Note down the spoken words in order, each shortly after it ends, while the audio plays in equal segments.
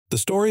The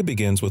story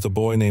begins with a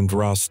boy named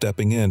Ross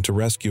stepping in to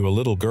rescue a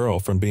little girl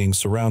from being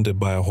surrounded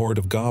by a horde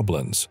of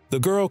goblins. The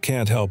girl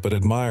can't help but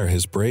admire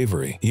his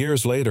bravery.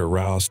 Years later,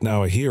 Ross,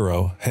 now a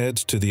hero,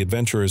 heads to the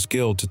Adventurers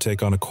Guild to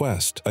take on a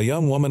quest. A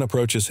young woman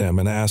approaches him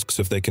and asks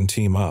if they can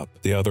team up.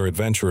 The other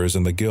adventurers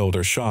in the guild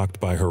are shocked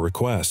by her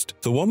request.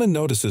 The woman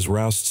notices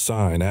Roust's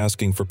sign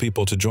asking for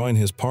people to join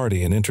his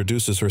party and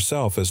introduces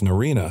herself as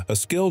Narina, a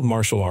skilled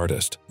martial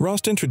artist.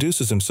 Roust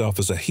introduces himself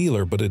as a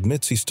healer but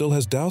admits he still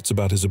has doubts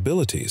about his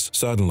abilities.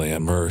 Suddenly,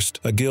 Amherst,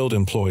 a guild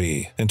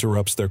employee,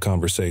 interrupts their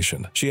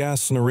conversation. She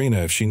asks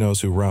Narina if she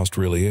knows who Roust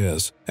really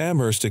is.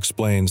 Amherst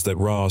explains that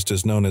Roust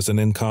is known as an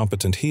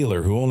incompetent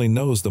healer who only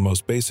knows the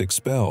most basic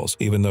spells,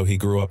 even though he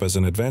grew up as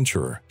an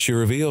adventurer. She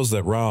reveals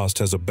that Roust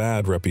has a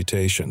bad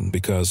reputation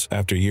because,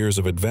 after years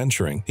of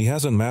adventuring, he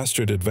hasn't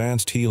mastered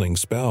advanced healing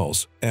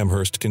spells.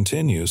 Amherst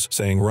continues,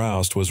 saying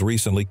Roust was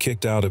recently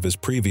kicked out of his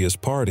previous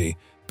party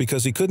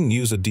because he couldn't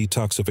use a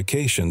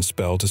detoxification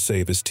spell to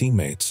save his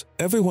teammates.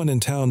 Everyone in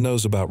town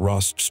knows about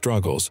Roust's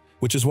struggles,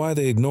 which is why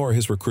they ignore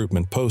his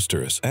recruitment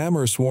posters.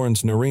 Amherst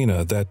warns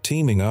Narina that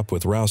teaming up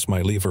with Roust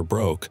might leave her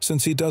broke,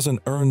 since he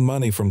doesn't earn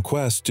money from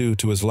quests due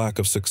to his lack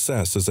of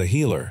success as a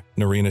healer.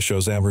 Narina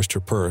shows Amherst her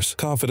purse,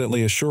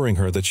 confidently assuring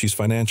her that she's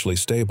financially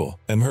stable.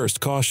 Amherst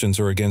cautions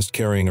her against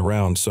carrying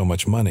around so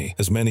much money,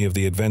 as many of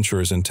the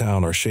adventurers in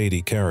town are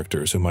shady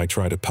characters who might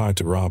try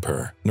to rob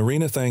her.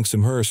 Narina thanks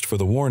Amherst for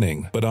the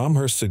warning, but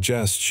Amherst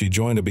suggests she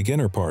join a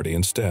beginner party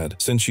instead,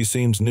 since she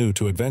seems new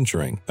to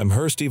adventuring.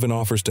 Amherst even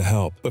offers to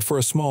help, but for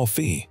a small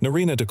fee.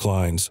 Narina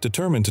declines,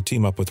 determined to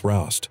team up with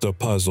Roust. Though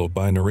puzzled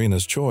by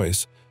Narina's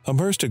choice,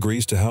 Amherst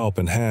agrees to help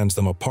and hands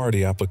them a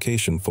party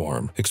application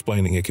form,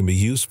 explaining it can be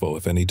useful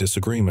if any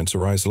disagreements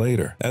arise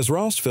later. As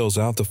Roust fills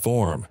out the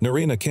form,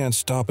 Narina can't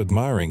stop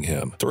admiring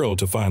him, thrilled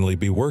to finally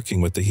be working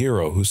with the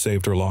hero who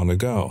saved her long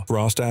ago.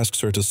 Roust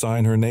asks her to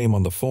sign her name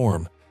on the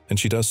form, and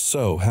she does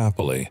so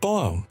happily.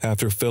 Boom!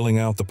 After filling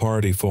out the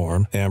party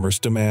form,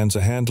 Amherst demands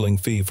a handling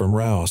fee from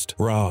Roust.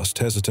 Roust,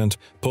 hesitant,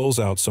 pulls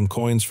out some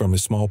coins from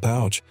his small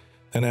pouch,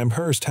 and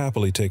Amherst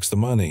happily takes the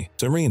money.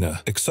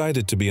 Narina,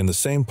 excited to be in the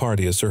same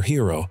party as her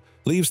hero,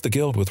 leaves the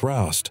guild with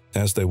Roust.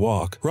 As they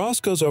walk,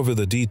 Roust goes over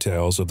the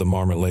details of the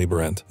Marmot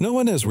Labyrinth. No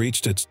one has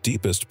reached its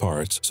deepest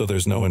parts, so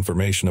there's no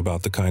information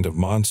about the kind of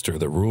monster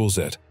that rules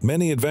it.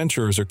 Many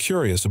adventurers are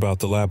curious about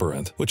the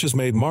labyrinth, which has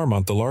made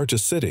Marmot the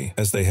largest city.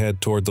 As they head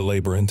toward the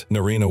labyrinth,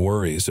 Narina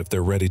worries if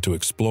they're ready to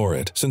explore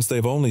it, since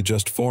they've only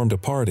just formed a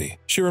party.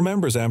 She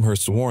remembers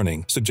Amherst's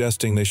warning,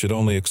 suggesting they should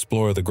only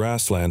explore the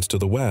grasslands to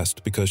the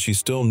west because she's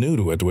still new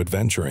to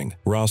adventuring.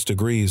 Roust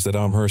agrees that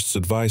Amherst's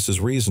advice is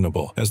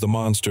reasonable, as the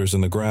monsters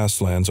in the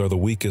grasslands are the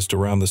weakest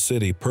around the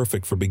city,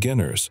 perfect for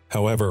beginners.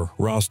 However,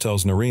 Roust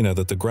tells Narina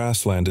that the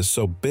grassland is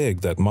so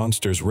big that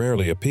monsters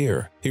rarely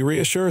appear. He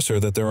reassures her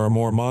that there are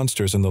more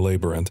monsters in the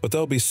labyrinth, but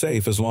they'll be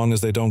safe as long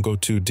as they don't go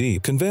too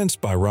deep. Convinced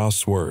by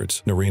Roust's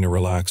words, Narina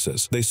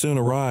relaxes. They soon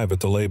arrive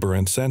at the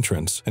labyrinth's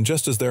entrance, and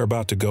just as they're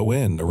about to go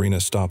in,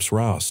 Narina stops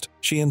Roust.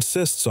 She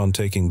insists on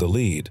taking the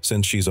lead,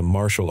 since she's a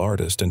martial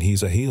artist and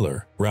he's a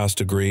healer. Roust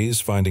agrees,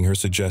 finding her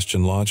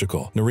suggestion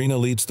logical. Narina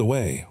leads the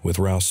way, with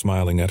Roust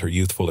smiling at her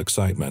youthful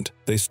excitement.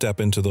 They step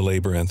into the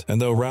labyrinth,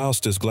 and though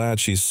Roust is glad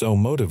she's so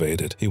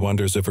motivated, he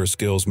wonders if her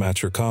skills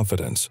match her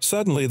confidence.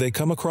 Suddenly, they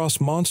come across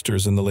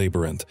monsters in the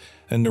labyrinth,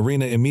 and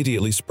Narina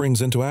immediately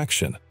springs into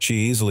action. She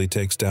easily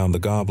takes down the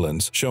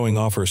goblins, showing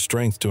off her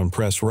strength to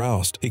impress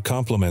Roust. He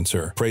compliments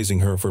her, praising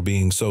her for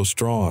being so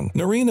strong.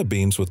 Narina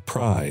beams with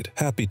pride,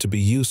 happy to be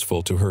useful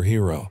to her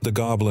hero. The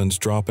goblins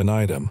drop an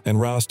item, and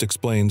Roust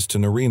explains to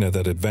Narina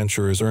that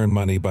adventurers earn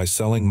money by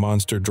selling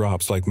monster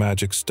drops like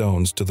magic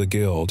stones to the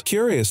guild.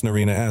 Curious,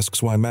 Narina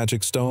asks why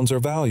magic stones are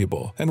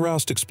valuable, and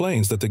Roust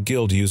explains that the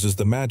guild uses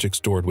the magic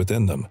stored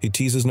within them. He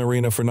teases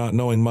Narina for not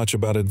knowing much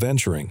about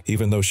adventuring,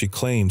 even though she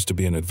claims to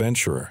be an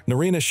adventurer.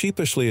 Narina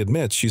sheepishly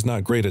admits she's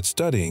not great at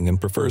studying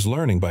and prefers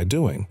learning by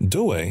doing.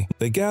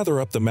 They gather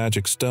up the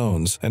magic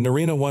stones, and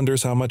Narina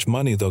wonders how much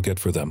money they'll get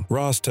for them.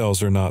 Roust tells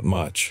her not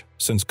much,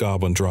 since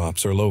goblin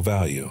drops are low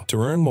value.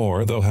 To earn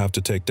more, they'll have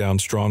to take down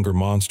stronger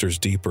monsters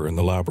deeper in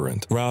the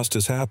labyrinth. Roust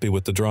is happy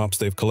with the drops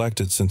they've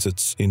collected since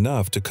it's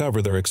enough to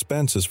cover their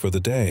expenses for the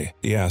day.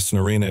 He asks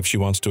Narina if she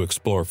wants to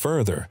explore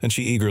further, and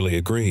she eagerly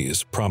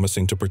agrees,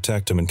 promising to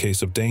protect him in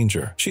case of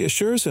danger. She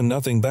assures him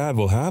nothing bad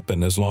will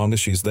happen as long as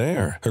she's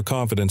there. Her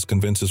confidence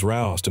convinces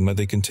Roust, and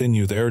they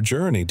continue their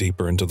journey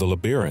deeper into the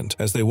labyrinth.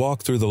 As they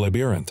walk through the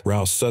labyrinth,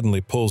 Roust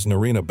suddenly pulls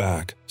Narina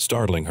back,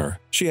 startling her.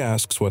 She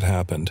asks what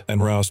happened,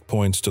 and Roust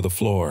points to the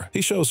floor.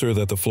 He shows her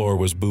that the floor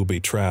was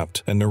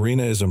booby-trapped, and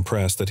Narina is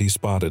impressed that he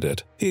spotted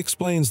it. He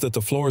explains that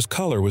the floor's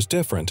color was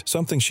different,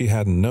 something she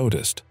hadn't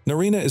noticed.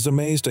 Narina is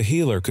amazed a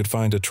healer could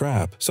find a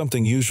trap,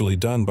 something usually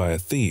done by a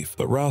thief,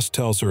 but Roust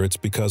tells her it's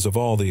because of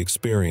all the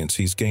experience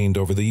he's gained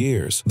over the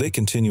years. They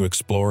continue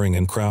exploring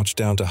and crouch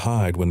down to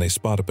hide when they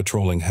spot a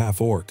patrolling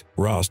half-orc.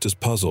 Roust is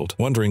puzzled,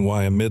 wondering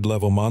why a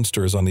mid-level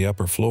monster is on the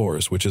upper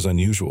floors, which is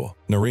unusual.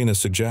 Narina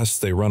suggests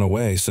they run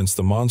away, since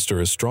the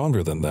monster is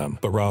stronger than them,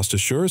 but Rost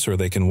assures her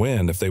they can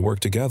win if they work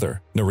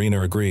together.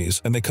 Narina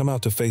agrees, and they come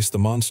out to face the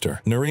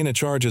monster. Narina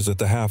charges at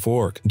the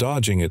half-orc,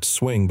 dodging its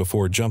swing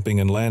before jumping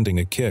and landing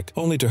a kick,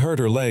 only to hurt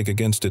her leg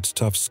against its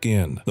tough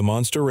skin. The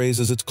monster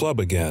raises its club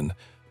again,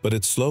 but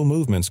its slow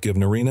movements give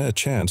Narina a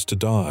chance to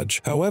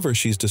dodge. However,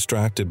 she's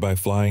distracted by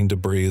flying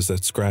debris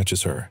that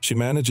scratches her. She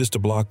manages to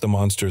block the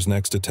monster's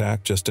next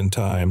attack just in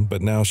time,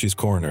 but now she's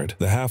cornered.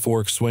 The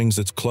half-orc swings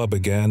its club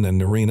again, and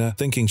Narina,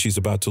 thinking she's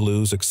about to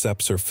lose,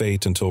 accepts her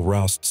fate until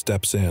Rost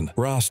steps in.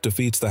 Rost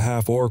defeats the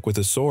half-orc with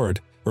his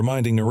sword,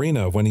 reminding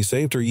Narina of when he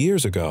saved her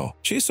years ago.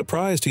 She's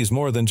surprised he's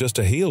more than just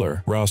a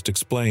healer. Rost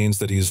explains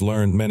that he's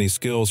learned many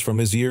skills from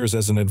his years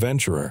as an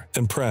adventurer.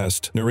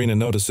 Impressed, Narina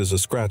notices a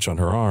scratch on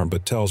her arm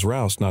but tells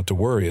Rost not to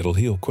worry, it'll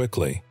heal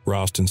quickly.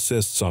 Rost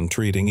insists on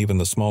treating even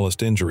the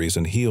smallest injuries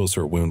and heals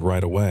her wound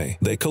right away.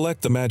 They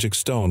collect the magic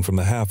stone from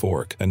the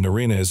half-orc, and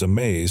Narina is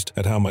amazed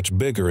at how much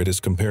bigger it is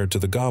compared to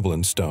the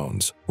goblin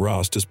stones.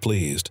 Rost is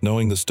pleased,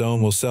 knowing the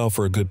stone will sell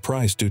for a good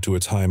price due to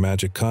its high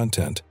magic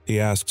content. He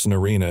asks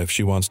Narina if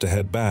she wants to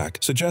head back,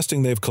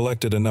 suggesting they've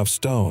collected enough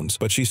stones,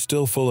 but she's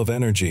still full of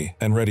energy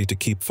and ready to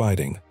keep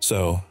fighting.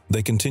 So,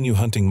 they continue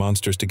hunting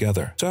monsters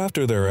together. So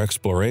after their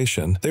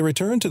exploration, they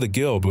return to the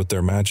guild with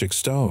their magic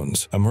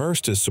stones.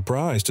 Amherst is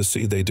surprised to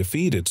see they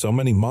defeated so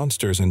many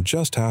monsters in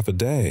just half a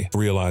day.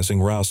 Realizing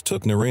Roust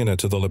took Narina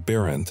to the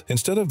labyrinth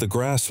instead of the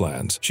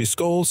grasslands, she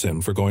scolds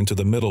him for going to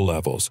the middle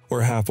levels,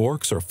 where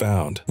half-orcs are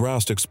found.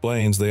 Roust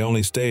explains they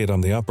only stayed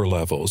on the upper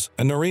levels,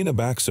 and Narina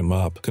backs him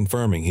up,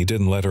 confirming he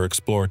didn't let her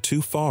explore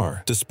too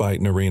far. Despite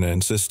Narina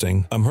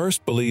insisting,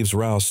 Amherst believes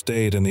Roust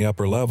stayed in the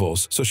upper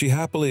levels, so she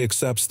happily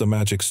accepts the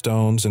magic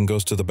stones and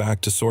goes to the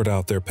back to sort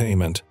out their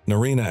payment.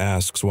 Narina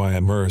asks why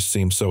Amherst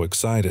seems so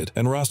excited,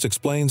 and Roust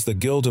explains that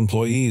guild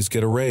employees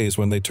get a raise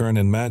when they turn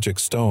in magic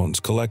stones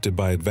collected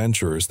by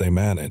adventurers they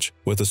manage.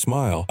 With a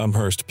smile,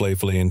 Amherst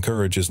playfully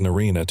encourages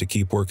Narina to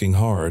keep working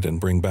hard and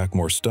bring back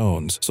more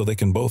stones so they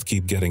can both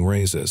keep getting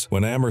raises.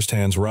 When Amherst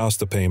hands Roust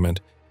the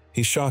payment,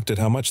 he's shocked at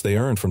how much they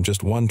earned from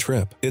just one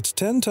trip. It's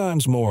 10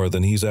 times more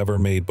than he's ever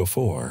made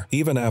before,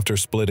 even after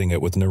splitting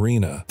it with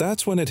Narina.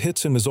 That's when it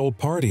hits him his old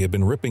party had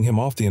been ripping him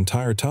off the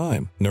entire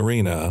time.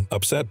 Narina,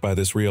 upset by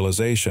this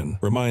realization,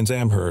 reminds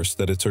Amherst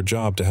that it's her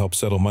job to help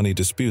settle money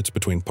disputes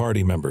between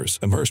party members.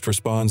 Amherst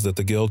responds that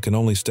the guild can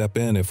only step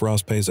in if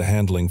Roust pays a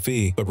handling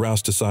fee, but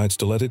Roust decides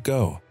to let it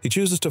go. He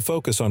chooses to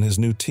focus on his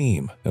new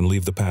team and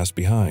leave the past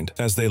behind.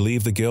 As they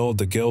leave the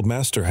guild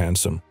master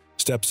Handsome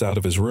steps out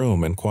of his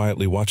room and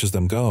quietly watches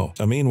them go.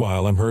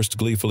 Meanwhile, Amherst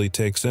gleefully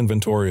takes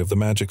inventory of the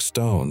magic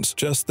stones.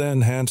 Just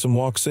then, Handsome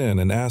walks in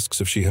and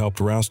asks if she helped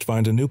Roust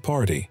find a new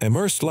party.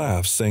 Amherst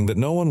laughs, saying that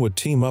no one would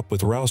team up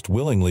with Roust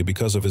willingly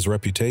because of his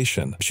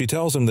reputation. She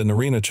tells him that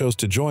Narina chose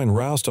to join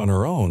Roust on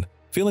her own,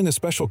 feeling a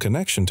special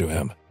connection to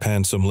him.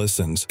 Handsome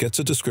listens, gets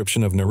a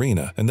description of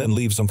Narina, and then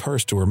leaves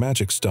Amherst to her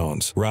magic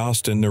stones.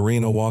 Roust and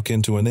Narina walk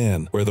into an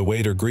inn, where the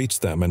waiter greets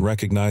them and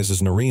recognizes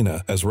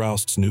Narina as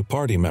Roust's new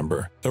party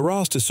member.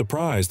 Roust is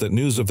surprised that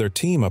news of their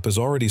team-up has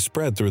already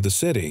spread through the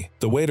city.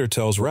 The waiter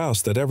tells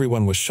Roust that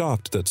everyone was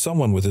shocked that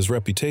someone with his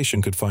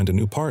reputation could find a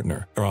new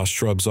partner. Roust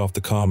shrugs off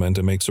the comment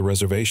and makes a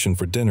reservation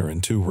for dinner in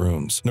 2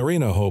 rooms.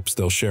 Narina hopes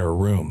they'll share a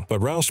room, but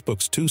Roust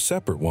books 2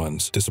 separate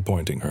ones,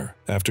 disappointing her.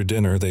 After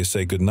dinner, they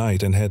say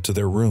goodnight and head to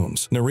their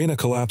rooms. Narina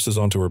collapses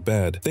onto her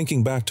bed,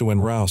 thinking back to when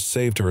Roust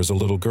saved her as a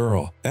little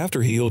girl.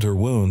 After he healed her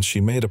wounds,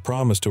 she made a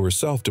promise to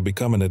herself to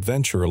become an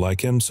adventurer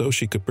like him so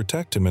she could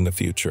protect him in the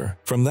future.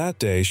 From that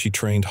day, she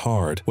trained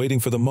hard, waiting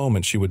for the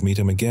moment she would meet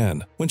him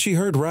again. When she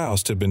heard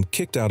Roust had been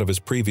kicked out of his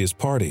previous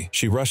party,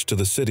 she rushed to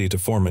the city to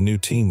form a new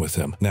team with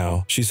him.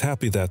 Now, she's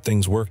happy that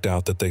things worked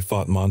out, that they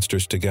fought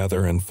monsters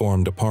together and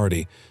formed a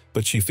party,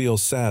 but she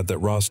feels sad that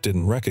Roust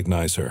didn't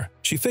recognize her.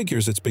 She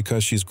figures it's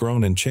because she's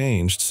grown and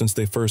changed since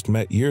they first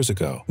met years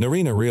ago.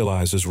 Narina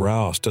realizes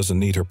Roust doesn't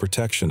need her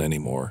protection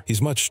anymore.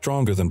 He's much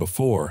stronger than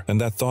before,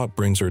 and that thought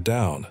brings her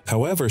down.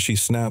 However, she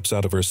snaps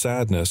out of her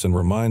sadness and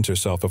reminds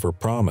herself of her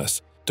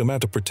promise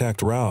to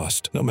protect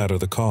Roust, no matter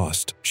the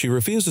cost. She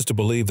refuses to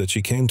believe that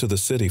she came to the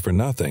city for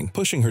nothing,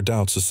 pushing her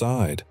doubts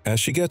aside.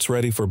 As she gets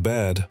ready for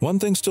bed, one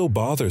thing still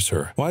bothers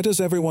her. Why does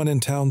everyone in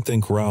town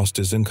think Roust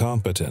is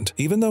incompetent,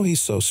 even though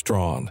he's so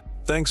strong?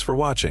 Thanks for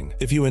watching.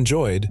 If you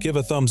enjoyed, give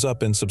a thumbs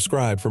up and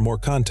subscribe for more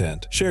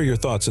content. Share your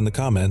thoughts in the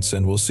comments,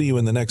 and we'll see you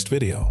in the next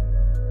video.